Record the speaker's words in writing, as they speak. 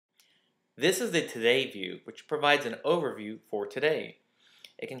This is the Today view, which provides an overview for today.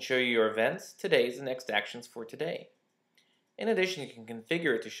 It can show you your events, today's, and next actions for today. In addition, you can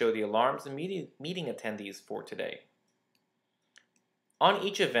configure it to show the alarms and meeting attendees for today. On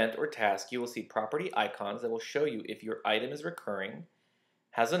each event or task, you will see property icons that will show you if your item is recurring,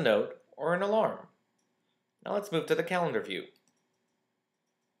 has a note, or an alarm. Now let's move to the calendar view.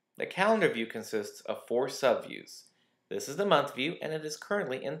 The calendar view consists of 4 subviews. This is the month view, and it is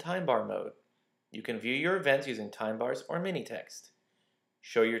currently in time bar mode. You can view your events using time bars or mini text.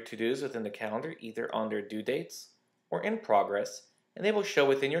 Show your to-dos within the calendar either on their due dates or in progress, and they will show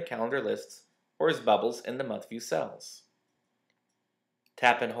within your calendar lists or as bubbles in the month view cells.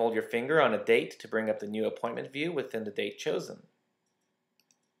 Tap and hold your finger on a date to bring up the new appointment view within the date chosen.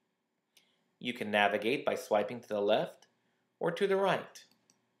 You can navigate by swiping to the left or to the right.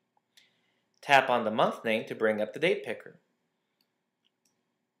 Tap on the month name to bring up the date picker.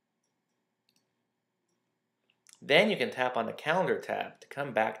 Then you can tap on the Calendar tab to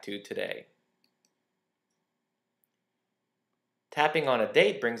come back to today. Tapping on a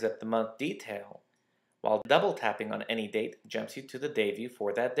date brings up the month detail, while double tapping on any date jumps you to the day view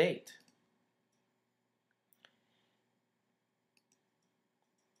for that date.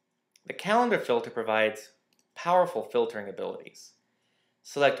 The calendar filter provides powerful filtering abilities.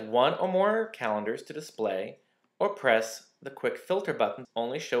 Select one or more calendars to display, or press the quick filter button to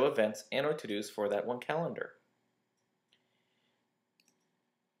only show events and or to-dos for that one calendar.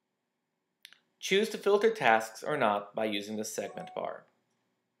 Choose to filter tasks or not by using the segment bar.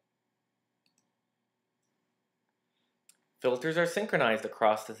 Filters are synchronized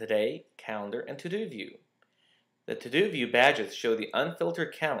across the Today, Calendar, and To-Do view. The To-Do view badges show the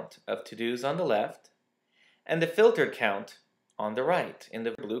unfiltered count of to-dos on the left and the filtered count on the right in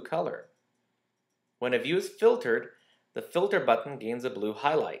the blue color. When a view is filtered, the filter button gains a blue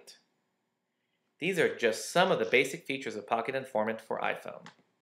highlight. These are just some of the basic features of Pocket Informant for iPhone.